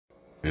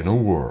In a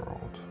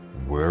world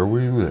where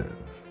we live,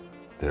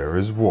 there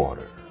is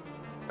water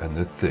and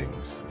the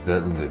things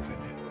that live in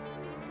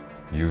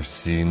it. You've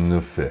seen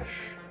the fish,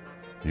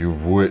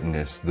 you've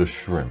witnessed the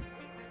shrimp,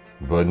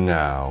 but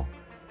now,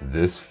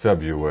 this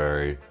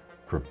February,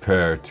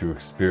 prepare to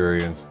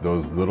experience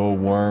those little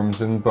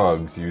worms and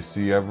bugs you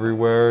see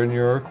everywhere in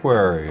your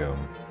aquarium.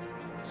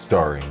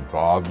 Starring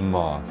Bob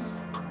Moss,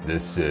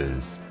 this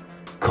is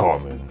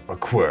Common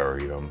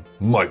Aquarium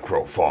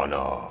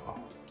Microfauna.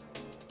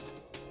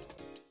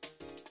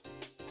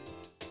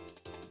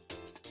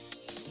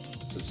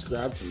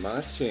 Subscribe to my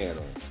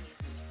channel.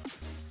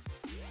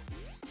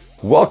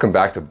 Welcome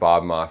back to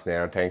Bob Moss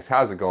Nanotanks.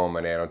 How's it going,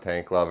 my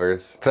nanotank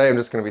lovers? Today I'm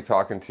just going to be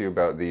talking to you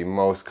about the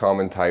most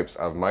common types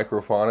of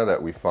microfauna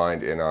that we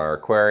find in our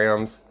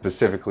aquariums,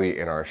 specifically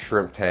in our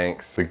shrimp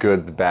tanks. The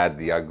good, the bad,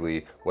 the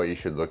ugly, what you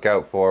should look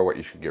out for, what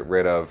you should get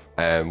rid of,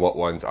 and what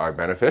ones are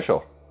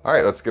beneficial.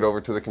 Alright, let's get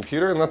over to the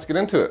computer and let's get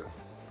into it.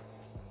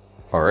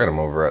 Alright, I'm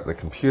over at the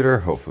computer.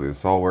 Hopefully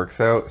this all works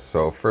out.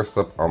 So first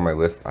up on my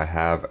list I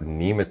have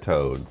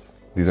nematodes.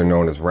 These are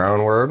known as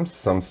roundworms.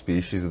 Some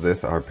species of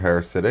this are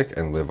parasitic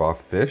and live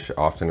off fish,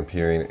 often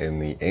appearing in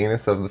the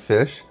anus of the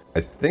fish. I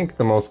think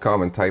the most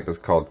common type is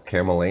called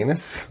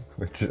camelanus,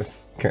 which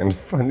is kind of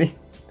funny.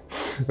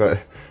 But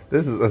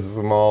this is a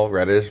small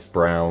reddish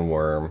brown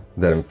worm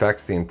that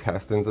infects the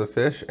intestines of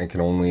fish and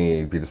can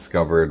only be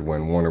discovered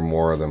when one or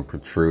more of them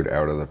protrude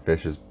out of the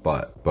fish's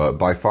butt. But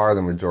by far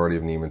the majority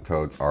of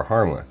nematodes are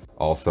harmless.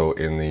 Also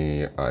in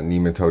the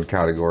nematode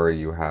category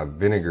you have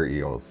vinegar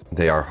eels.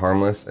 They are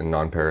harmless and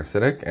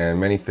non-parasitic, and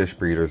many fish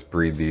breeders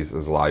breed these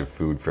as live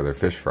food for their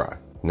fish fry.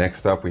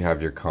 Next up we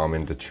have your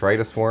common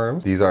detritus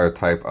worms. These are a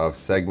type of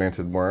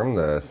segmented worm,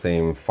 the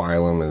same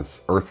phylum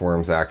as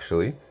earthworms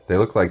actually. They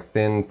look like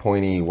thin,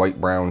 pointy,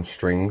 white-brown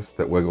strings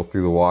that wiggle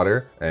through the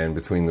water and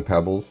between the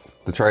pebbles.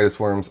 Detritus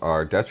worms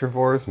are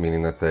detrivores,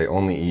 meaning that they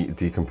only eat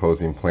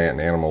decomposing plant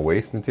and animal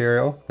waste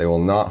material. They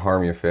will not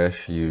harm your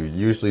fish. You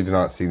usually do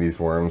not see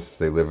these worms.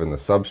 They live in the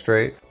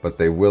substrate, but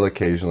they will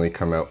occasionally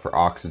come out for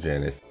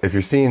oxygen. If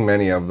you're seeing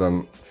many of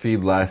them,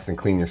 feed less and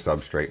clean your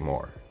substrate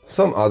more.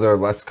 Some other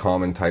less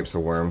common types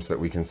of worms that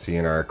we can see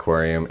in our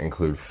aquarium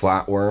include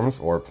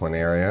flatworms or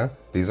planaria.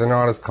 These are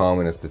not as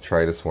common as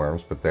detritus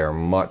worms, but they are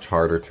much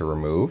harder to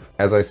remove.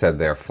 As I said,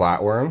 they are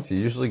flatworms. You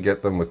usually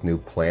get them with new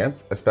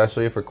plants,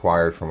 especially if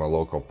acquired from a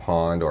local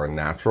pond or a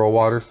natural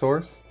water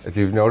source. If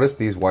you've noticed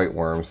these white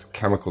worms,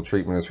 chemical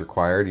treatment is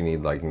required. You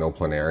need like no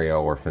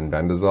planaria or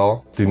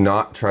fenbendazole. Do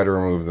not try to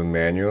remove them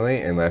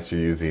manually unless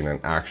you're using an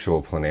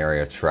actual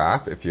planaria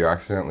trap. If you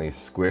accidentally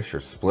squish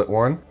or split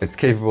one, it's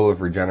capable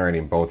of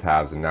regenerating both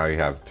halves and now you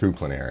have two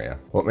planaria.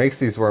 What makes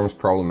these worms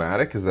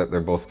problematic is that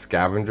they're both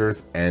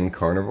scavengers and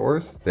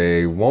carnivores.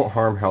 They won't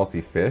harm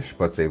healthy fish,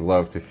 but they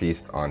love to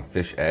feast on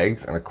fish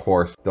eggs, and of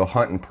course they'll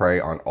hunt and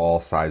prey on all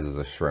sizes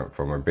of shrimp,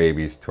 from our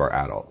babies to our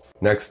adults.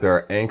 Next, there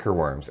are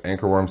anchorworms.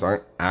 Anchorworms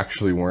aren't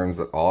actually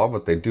worms at all,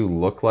 but they do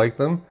look like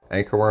them.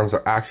 Anchorworms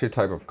are actually a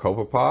type of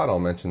copepod. I'll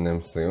mention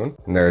them soon.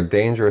 And they're a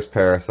dangerous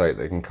parasite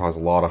that can cause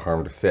a lot of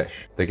harm to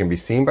fish. They can be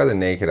seen by the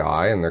naked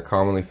eye, and they're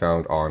commonly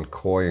found on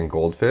koi and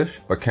goldfish,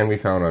 but can be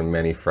found on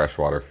many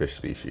freshwater fish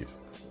species.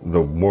 The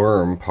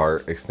worm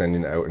part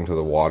extending out into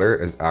the water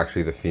is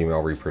actually the female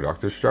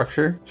reproductive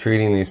structure.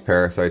 Treating these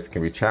parasites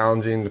can be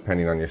challenging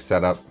depending on your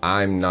setup.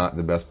 I'm not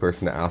the best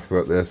person to ask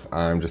about this.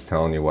 I'm just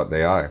telling you what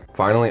they are.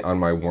 Finally, on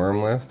my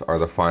worm list are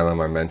the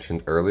phylum I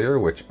mentioned earlier,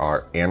 which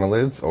are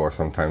annelids, or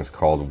sometimes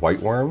called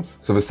white worms.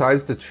 So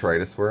besides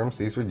detritus worms,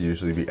 these would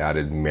usually be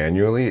added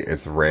manually.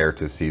 It's rare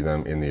to see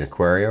them in the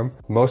aquarium.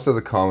 Most of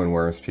the common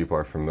worms people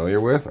are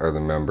familiar with are the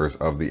members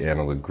of the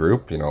annelid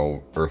group, you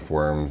know,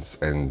 earthworms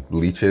and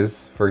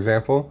leeches, for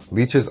example.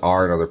 Leeches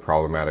are another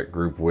problematic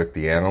group with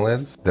the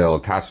annelids. They'll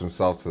attach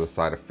themselves to the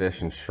side of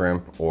fish and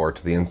shrimp, or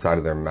to the inside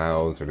of their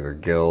mouths or to their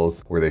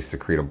gills, where they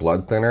secrete a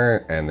blood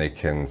thinner, and they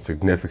can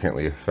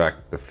significantly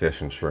affect the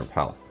fish and shrimp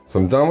health. So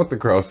I'm done with the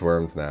gross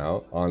worms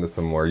now. On to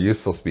some more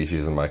useful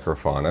species of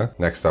microfauna.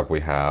 Next up we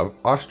have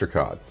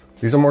ostracods.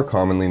 These are more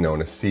commonly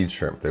known as seed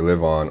shrimp. They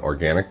live on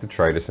organic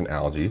detritus and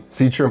algae.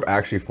 Seed shrimp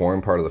actually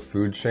form part of the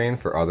food chain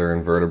for other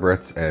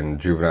invertebrates and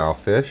juvenile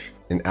fish.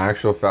 In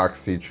actual fact,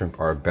 seed shrimp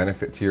are a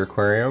benefit to your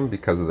aquarium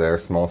because of their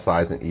small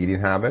size and eating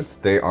habits.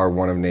 They are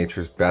one of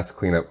nature's best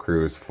cleanup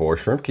crews for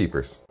shrimp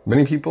keepers.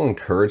 Many people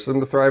encourage them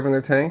to thrive in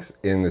their tanks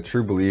in the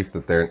true belief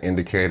that they're an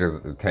indicator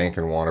that the tank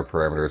and water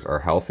parameters are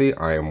healthy.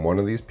 I am one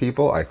of these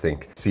people. I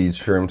think seed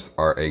shrimps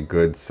are a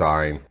good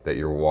sign that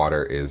your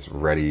water is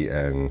ready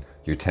and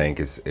your tank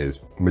is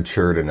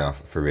matured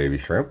enough for baby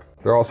shrimp.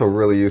 They're also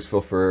really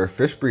useful for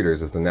fish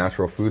breeders as a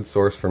natural food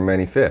source for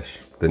many fish.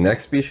 The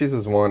next species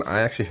is one I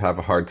actually have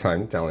a hard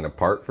time telling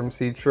apart from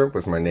seed shrimp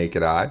with my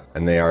naked eye,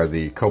 and they are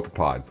the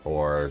COPEPODS,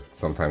 or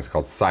sometimes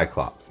called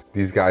cyclops.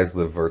 These guys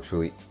live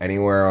virtually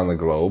anywhere on the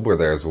globe where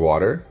there's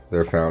water.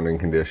 They're found in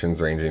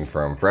conditions ranging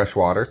from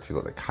freshwater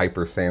to like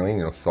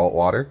hypersaline, salt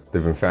water.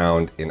 They've been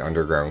found in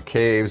underground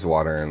caves,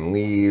 water and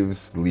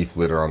leaves, leaf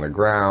litter on the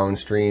ground,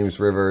 streams,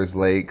 rivers,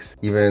 lakes,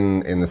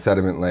 even in the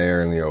sediment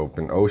layer in the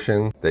open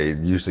ocean. They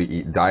usually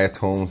eat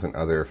diatoms and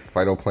other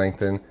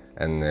phytoplankton,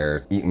 and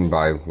they're eaten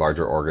by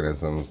larger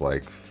organisms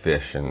like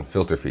fish and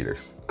filter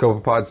feeders.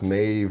 Copepods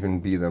may even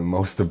be the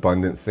most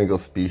abundant single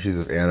species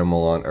of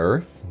animal on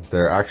Earth.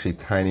 They're actually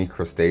tiny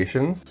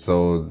crustaceans,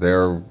 so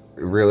they're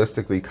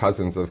realistically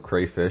cousins of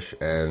crayfish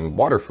and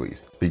water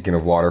fleas. Speaking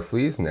of water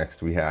fleas,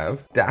 next we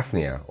have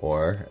DAPHNIA,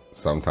 or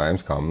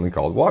sometimes commonly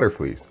called water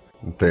fleas.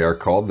 They are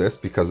called this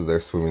because of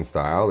their swimming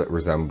style that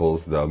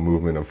resembles the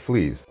movement of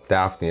fleas.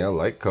 DAPHNIA,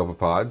 like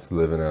copepods,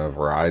 live in a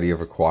variety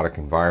of aquatic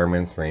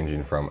environments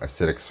ranging from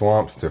acidic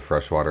swamps to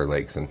freshwater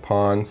lakes and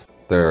ponds.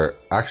 They're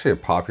actually a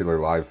popular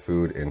live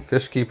food in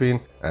fish keeping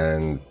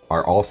and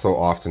are also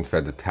often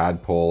fed to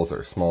tadpoles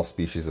or small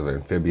species of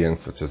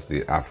amphibians such as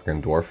the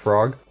African dwarf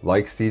frog.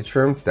 Like seed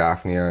shrimp,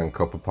 DAPHNIA and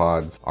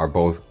copepods are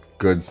both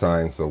good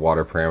signs the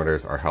water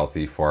parameters are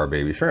healthy for our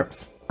baby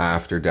shrimps.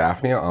 After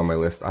DAPHNIA on my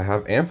list, I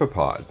have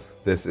AMPHIPODS.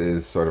 This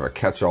is sort of a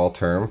catch-all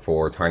term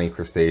for tiny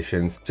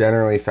crustaceans,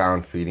 generally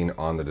found feeding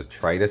on the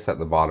detritus at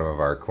the bottom of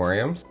our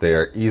aquariums. They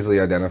are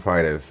easily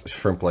identified as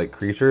shrimp-like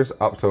creatures,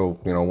 up to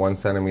 1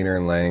 centimeter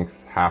in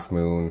length, half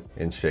moon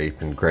in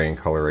shape and gray in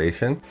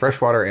coloration.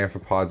 Freshwater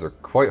amphipods are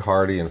quite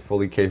hardy and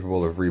fully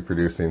capable of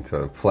reproducing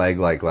to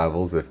plague-like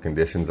levels if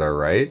conditions are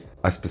right.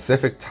 A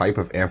specific type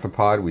of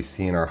amphipod we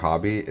see in our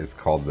hobby is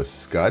called the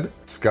SCUD.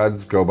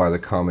 SCUDs go by the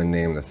common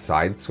name the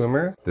side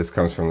swimmer. This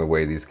comes from the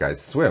way these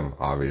guys swim,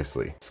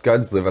 obviously.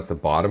 SCUDs live at the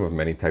bottom of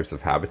many types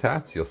of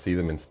habitats. You'll see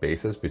them in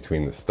spaces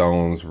between the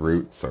stones,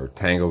 roots, or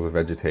tangles of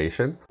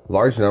vegetation.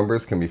 Large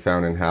numbers can be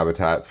found in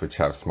habitats which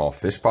have small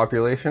fish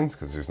populations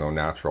because there's no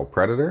natural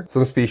predator.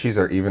 Some species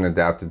are even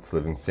adapted to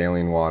live in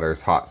saline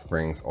waters, hot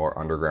springs, or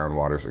underground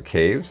waters or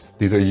caves.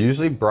 These are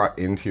usually brought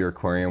into your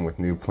aquarium with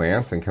new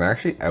plants and can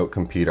actually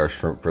outcompete our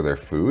shrimp for their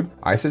food.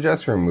 I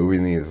suggest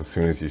removing these as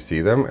soon as you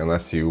see them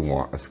unless you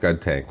want a SCUD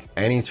tank.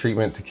 Any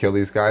treatment to kill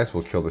these guys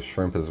will kill the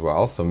shrimp as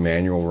well, so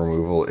manual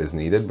removal is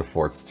needed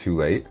before it's too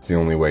late. It's the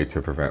only way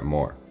to prevent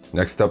more.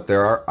 Next up,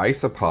 there are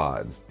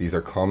isopods. These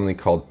are commonly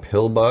called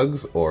pill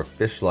bugs or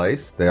fish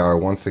lice. They are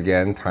once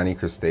again tiny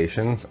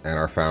crustaceans and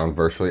are found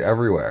virtually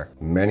everywhere.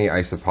 Many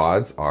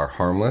isopods are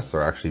harmless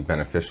or actually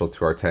beneficial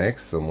to our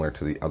tanks, similar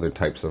to the other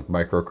types of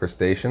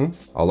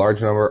microcrustaceans. A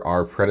large number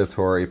are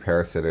predatory,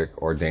 parasitic,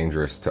 or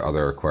dangerous to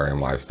other aquarium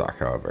livestock,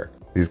 however.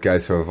 These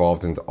guys have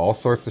evolved into all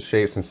sorts of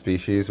shapes and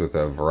species with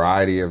a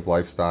variety of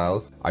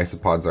lifestyles.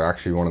 Isopods are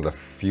actually one of the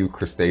few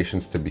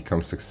crustaceans to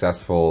become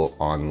successful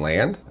on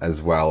land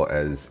as well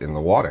as in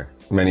the water.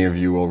 Many of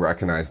you will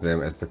recognize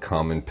them as the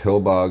common pill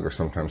bug, or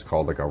sometimes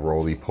called like a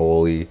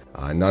roly-poly.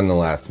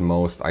 Nonetheless,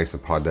 most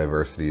isopod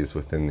diversity is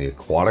within the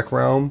aquatic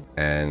realm,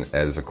 and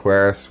as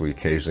aquarists, we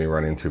occasionally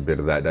run into a bit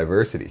of that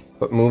diversity.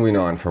 But moving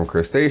on from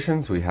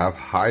crustaceans, we have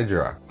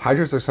hydra.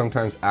 Hydras are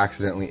sometimes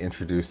accidentally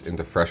introduced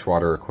into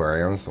freshwater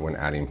aquariums when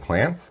adding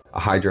plants. A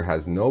hydra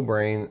has no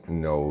brain,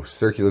 no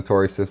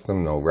circulatory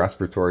system, no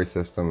respiratory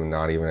system, and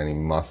not even any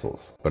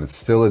muscles. But it's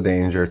still a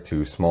danger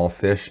to small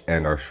fish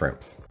and our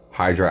shrimps.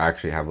 Hydra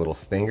actually have little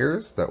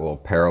stingers that will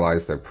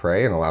paralyze their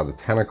prey and allow the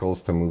tentacles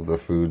to move the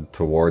food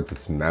towards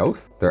its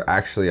mouth. They're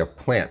actually a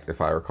plant,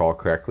 if I recall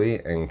correctly,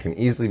 and can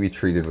easily be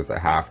treated with a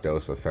half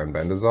dose of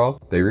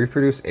fenbendazole. They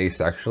reproduce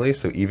asexually,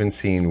 so even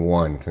seeing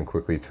one can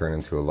quickly turn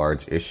into a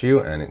large issue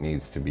and it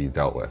needs to be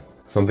dealt with.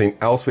 Something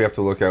else we have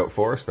to look out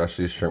for,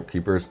 especially as shrimp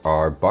keepers,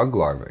 are bug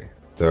larvae.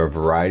 There are a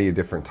variety of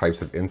different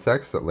types of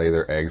insects that lay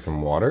their eggs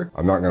in water.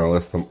 I'm not going to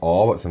list them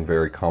all, but some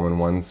very common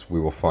ones we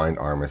will find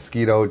are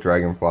mosquito,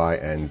 dragonfly,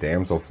 and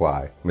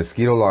damselfly.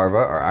 Mosquito larvae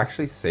are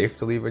actually safe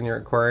to leave in your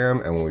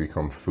aquarium and will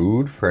become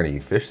food for any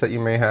fish that you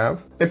may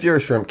have. If you're a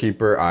shrimp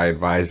keeper, I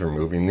advise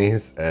removing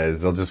these as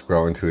they'll just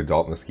grow into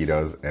adult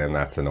mosquitoes, and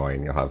that's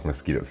annoying. You'll have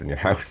mosquitoes in your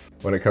house.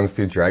 When it comes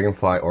to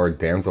dragonfly or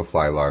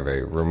damselfly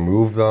larvae,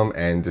 remove them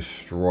and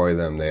destroy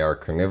them. They are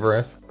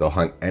carnivorous. They'll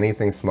hunt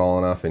anything small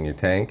enough in your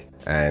tank,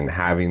 and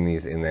having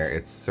these in there,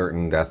 it's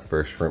certain death for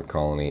a shrimp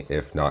colony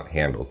if not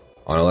handled.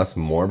 On a less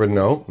morbid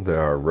note,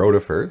 there are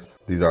rotifers.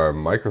 These are a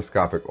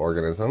microscopic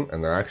organism,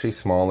 and they're actually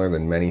smaller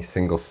than many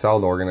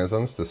single-celled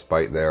organisms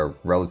despite their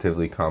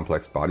relatively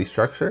complex body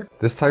structure.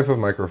 This type of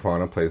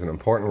microfauna plays an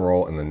important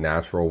role in the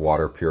natural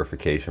water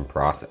purification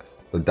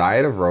process. The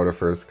diet of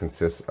rotifers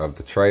consists of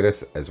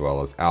detritus as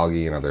well as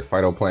algae and other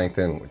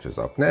phytoplankton, which is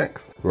up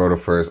next.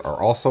 Rotifers are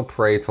also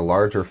prey to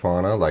larger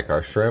fauna like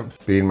our shrimps.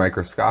 Being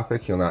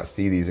microscopic, you'll not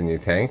see these in your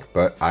tank,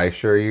 but I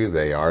assure you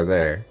they are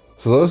there.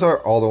 So those are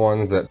all the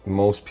ones that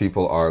most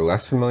people are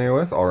less familiar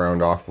with. I'll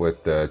round off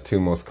with the two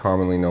most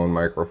commonly known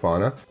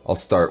microfauna. I'll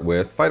start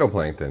with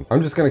phytoplankton.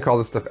 I'm just going to call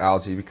this stuff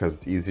algae because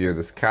it's easier.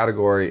 This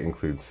category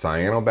includes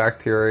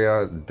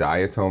cyanobacteria,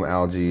 diatom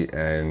algae,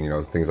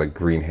 and things like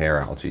green hair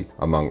algae,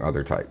 among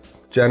other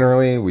types.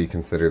 Generally, we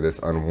consider this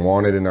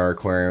unwanted in our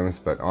aquariums,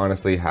 but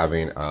honestly,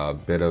 having a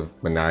bit of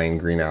benign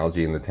green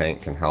algae in the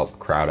tank can help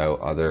crowd out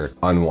other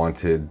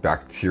unwanted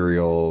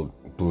bacterial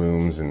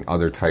blooms and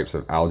other types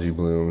of algae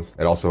blooms.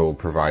 It also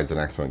provides an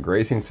excellent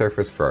grazing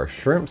surface for our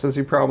shrimps, as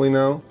you probably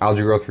know.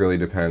 Algae growth really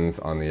depends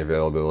on the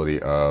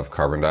availability of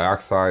carbon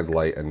dioxide,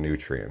 light, and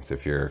nutrients.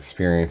 If you're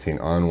experiencing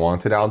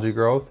unwanted algae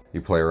growth, you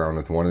play around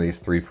with one of these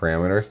three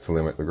parameters to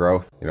limit the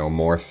growth.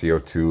 More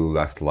CO2,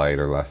 less light,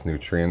 or less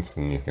nutrients,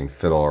 and you can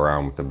fiddle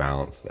around with the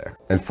balance there.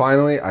 And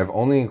finally, I've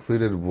only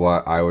included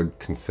what I would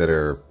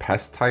consider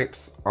pest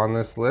types on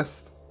this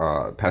list.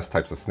 Pest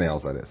types of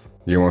snails, that is.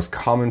 Your most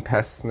common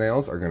pest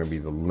snails are going to be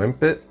the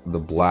limpet, the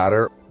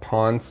bladder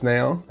pond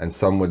snail, and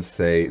some would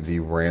say the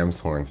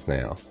ramshorn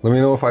snail. Let me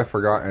know if I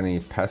forgot any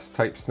pest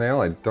type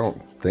snail. I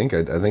don't think,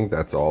 I think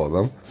that's all of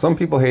them. Some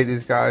people hate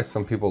these guys,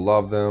 some people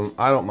love them.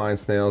 I don't mind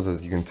snails,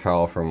 as you can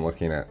tell from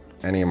looking at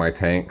any of my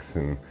tanks,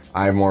 and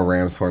I have more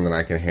ramshorn than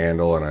I can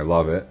handle, and I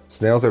love it.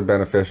 Snails are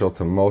beneficial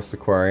to most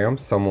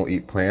aquariums. Some will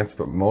eat plants,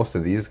 but most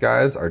of these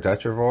guys are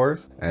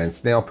detrivores, and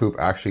snail poop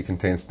actually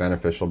contains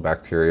beneficial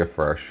bacteria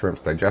for our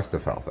shrimp's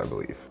digestive health, I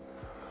believe.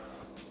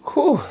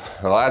 Whew,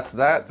 well that's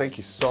that. Thank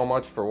you so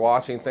much for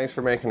watching. Thanks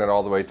for making it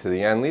all the way to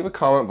the end. Leave a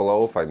comment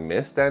below if I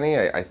missed any.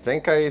 I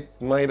think I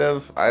might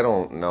have. I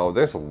don't know.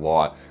 There's a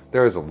lot.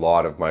 There's a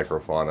lot of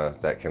microfauna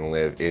that can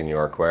live in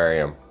your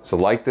aquarium. So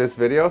like this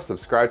video,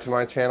 subscribe to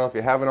my channel if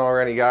you haven't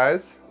already,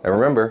 guys. And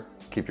remember,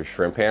 keep your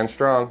shrimp hands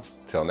strong.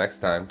 Till next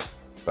time,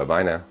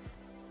 bye-bye now.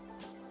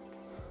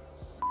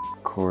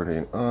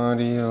 Recording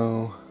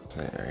audio,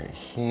 right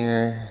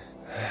here.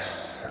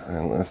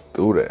 And let's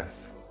do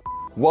this.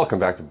 Welcome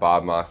back to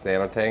Bob Moss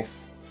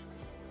Nanotanks.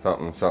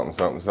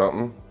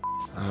 Something.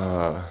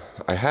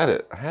 I had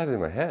it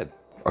in my head.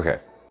 Okay.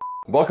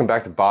 Welcome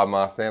back to Bob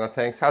Moss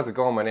Nanotanks. How's it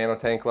going, my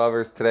nanotank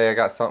lovers? Today I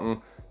got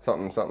something.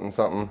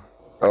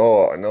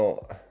 Oh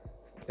no,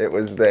 it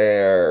was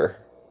there.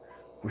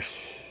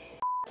 Whoosh.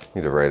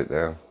 Need to write it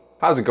down.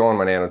 How's it going,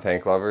 my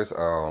nanotank lovers?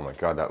 Oh my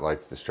god, that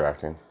light's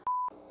distracting.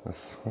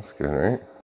 That's good, right?